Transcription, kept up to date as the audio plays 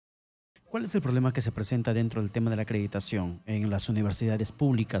¿Cuál es el problema que se presenta dentro del tema de la acreditación en las universidades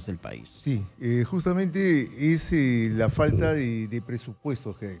públicas del país? Sí, justamente es la falta de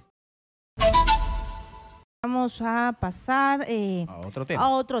presupuestos que hay. Vamos a pasar A a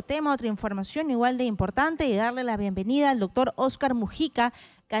otro tema, otra información igual de importante y darle la bienvenida al doctor Óscar Mujica,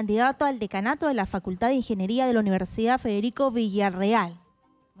 candidato al decanato de la Facultad de Ingeniería de la Universidad Federico Villareal.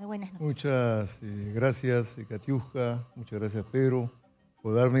 Muy buenas noches. Muchas gracias, Katiuska, muchas gracias, Pedro,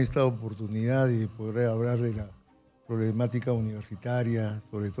 por darme esta oportunidad de poder hablar de la problemática universitaria,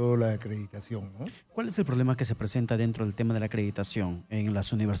 sobre todo la acreditación, ¿no? ¿Cuál es el problema que se presenta dentro del tema de la acreditación en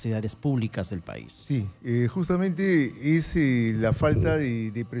las universidades públicas del país? Sí, justamente es la falta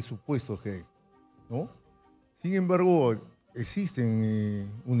de presupuestos que hay, ¿no? Sin embargo,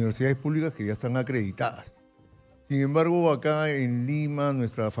 existen universidades públicas que ya están acreditadas. Sin embargo, acá en Lima,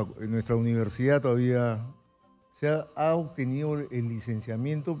 nuestra universidad todavía ha obtenido el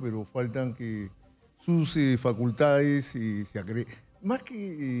licenciamiento, pero faltan que sus facultades se acrediten. Más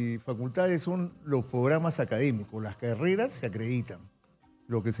que facultades son los programas académicos, las carreras se acreditan.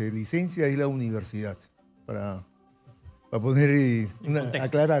 Lo que se licencia es la universidad, para poner,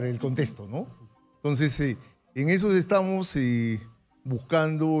 aclarar el contexto, ¿no? Entonces, en eso estamos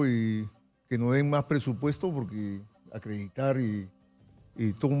buscando que nos den más presupuesto, porque acreditar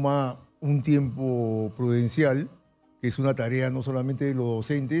toma un tiempo prudencial, que es una tarea no solamente de los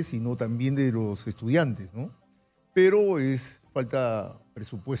docentes, sino también de los estudiantes, ¿no? Pero falta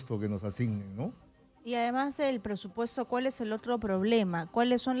presupuesto que nos asignen, ¿no? Y además del presupuesto, ¿cuál es el otro problema?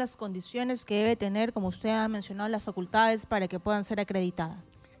 ¿Cuáles son las condiciones que debe tener, como usted ha mencionado, las facultades para que puedan ser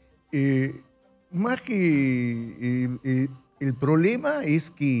acreditadas? Más que el problema es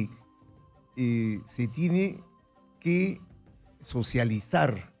que se tiene que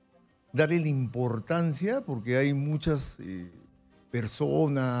socializar, darle la importancia, porque hay muchas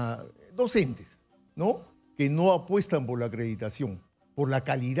personas, docentes, ¿no?, que no apuestan por la acreditación, por la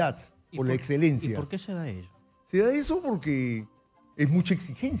calidad, por la excelencia. ¿Y por qué se da ello? Se da eso porque es mucha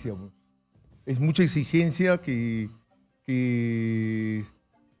exigencia, pues. Es mucha exigencia que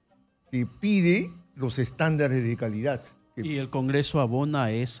pide los estándares de calidad. Y el Congreso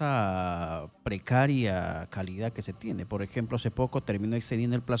abona esa precaria calidad que se tiene. Por ejemplo, hace poco terminó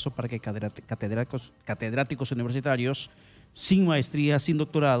excediendo el plazo para que catedráticos universitarios sin maestría, sin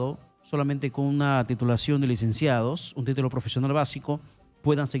doctorado, solamente con una titulación de licenciados, un título profesional básico,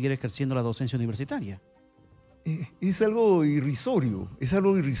 puedan seguir ejerciendo la docencia universitaria. Es algo irrisorio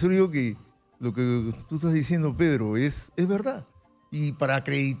que lo que tú estás diciendo, Pedro, es verdad. Y para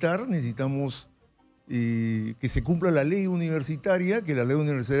acreditar necesitamos que se cumpla la ley universitaria, que la ley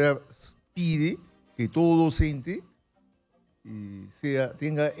universitaria pide que todo docente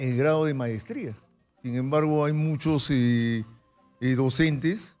tenga el grado de maestría. Sin embargo, hay muchos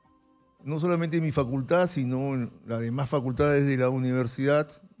docentes, no solamente en mi facultad, sino en las demás facultades de la universidad,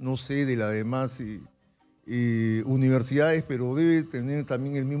 no sé de las demás universidades, pero debe tener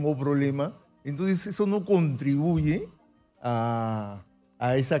también el mismo problema. Entonces eso no contribuye a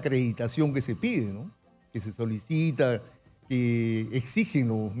esa acreditación que se pide, ¿no?, que se solicita, que exigen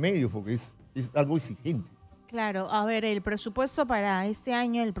los medios, porque es algo exigente. Claro, a ver, el presupuesto para este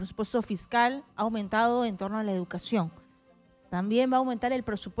año, el presupuesto fiscal ha aumentado en torno a la educación. ¿También va a aumentar el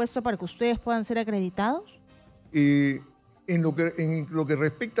presupuesto para que ustedes puedan ser acreditados? En lo que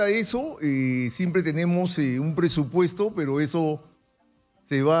respecta a eso, siempre tenemos un presupuesto, pero eso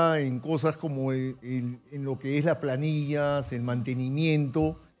se va en cosas como en lo que es las planillas, el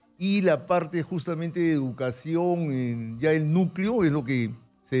mantenimiento y la parte justamente de educación, ya el núcleo es lo que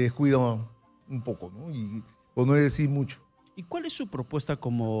se descuida un poco, ¿no? Y por no decir mucho. ¿Y cuál es su propuesta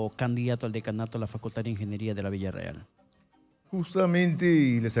como candidato al decanato de la Facultad de Ingeniería de la Villareal? Justamente,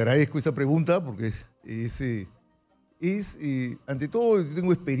 y les agradezco esa pregunta, porque ante todo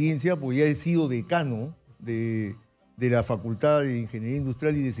tengo experiencia, porque ya he sido decano de la Facultad de Ingeniería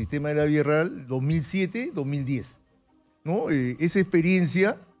Industrial y de Sistema de la Villareal 2007-2010, ¿no? Esa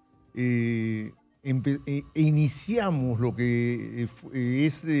experiencia, iniciamos lo que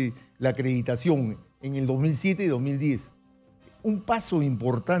es la acreditación en el 2007 y 2010. Un paso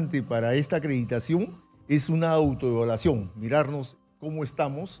importante para esta acreditación es una autoevaluación, mirarnos cómo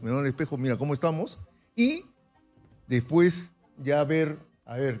estamos, mirar al espejo, mira cómo estamos, y después ya ver,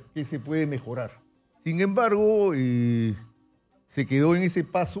 a ver, qué se puede mejorar. Sin embargo, se quedó en ese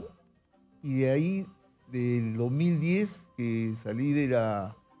paso, y de ahí, del 2010, que salí de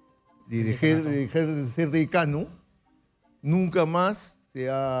dejar de ser decano, nunca más se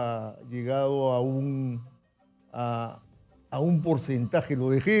ha llegado a un porcentaje, lo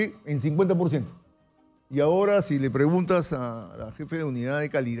dejé en 50%. Y ahora si le preguntas a la jefe de unidad de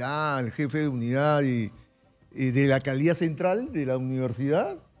calidad, al jefe de unidad de la calidad central de la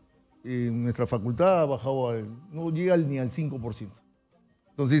universidad, nuestra facultad ha bajado, no llega ni al 5%.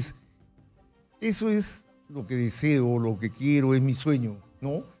 Entonces, eso es lo que deseo, lo que quiero, es mi sueño,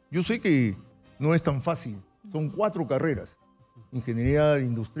 ¿no? Yo sé que no es tan fácil, son 4 carreras. Ingeniería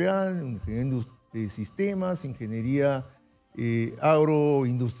industrial, ingeniería de sistemas, ingeniería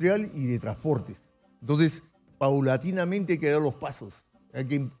agroindustrial y de transportes. Entonces, paulatinamente hay que dar los pasos, hay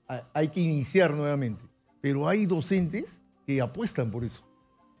que iniciar nuevamente. Pero hay docentes que apuestan por eso,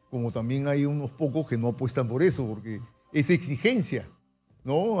 como también hay unos pocos que no apuestan por eso, porque es exigencia,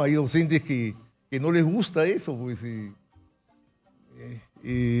 ¿no? Hay docentes que no les gusta eso, pues,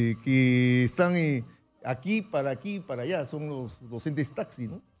 que están aquí, para allá, son los docentes taxi,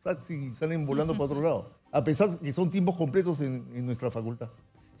 ¿no? Taxi salen volando para otro lado, a pesar que son tiempos completos en nuestra facultad.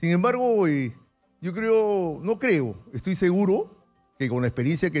 Sin embargo, estoy seguro que con la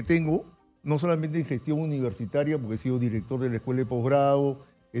experiencia que tengo, no solamente en gestión universitaria, porque he sido director de la escuela de posgrado,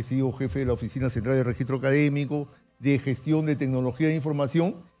 he sido jefe de la Oficina Central de Registro Académico, de gestión de tecnología de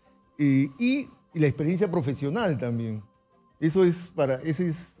información, y la experiencia profesional también. Eso es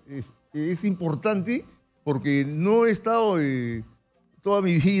importante porque no he estado toda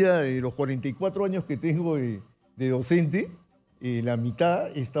mi vida, de los 44 años que tengo de docente, la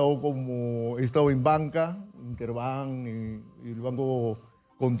mitad he estado en banca, Interbank, el Banco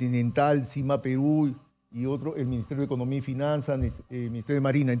Continental, Cima Perú y otro, el Ministerio de Economía y Finanzas, el Ministerio de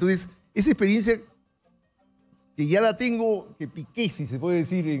Marina. Entonces, esa experiencia que ya la tengo, que piqué, si se puede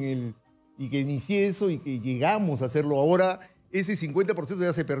decir, y que inicié eso y que llegamos a hacerlo ahora, ese 50%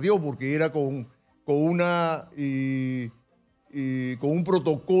 ya se perdió porque era con un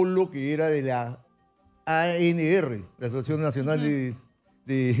protocolo que era de la ANR, la Asociación Nacional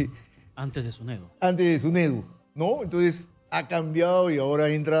Antes de SUNEDU. Antes de SUNEDU, ¿no? Entonces ha cambiado y ahora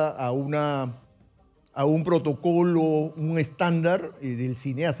entra a un protocolo, un estándar del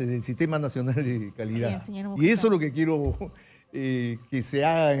CINEACE, del Sistema Nacional de Calidad. Bien, señor Mujica. Y eso es lo que quiero que se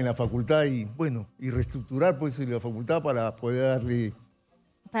haga en la facultad y reestructurar pues la facultad para poder darle...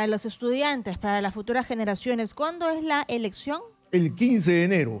 Para los estudiantes, para las futuras generaciones, ¿cuándo es la elección? El 15 de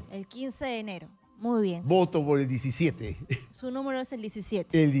enero. El 15 de enero. Muy bien. Voto por el 17. Su número es el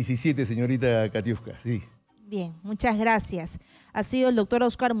 17. El 17, señorita Katiuska, sí. Bien, muchas gracias. Ha sido el doctor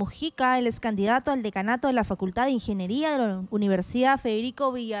Óscar Mujica, él es candidato al decanato de la Facultad de Ingeniería de la Universidad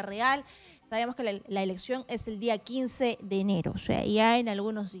Federico Villareal. Sabemos que la elección es el día 15 de enero, o sea, ya en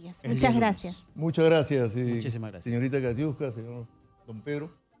algunos días. Muchas gracias. Muchas gracias. Muchísimas gracias. Señorita Katiuska, señor don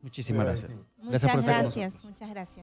Pedro. Muchísimas gracias. Muchas gracias. Muchas gracias.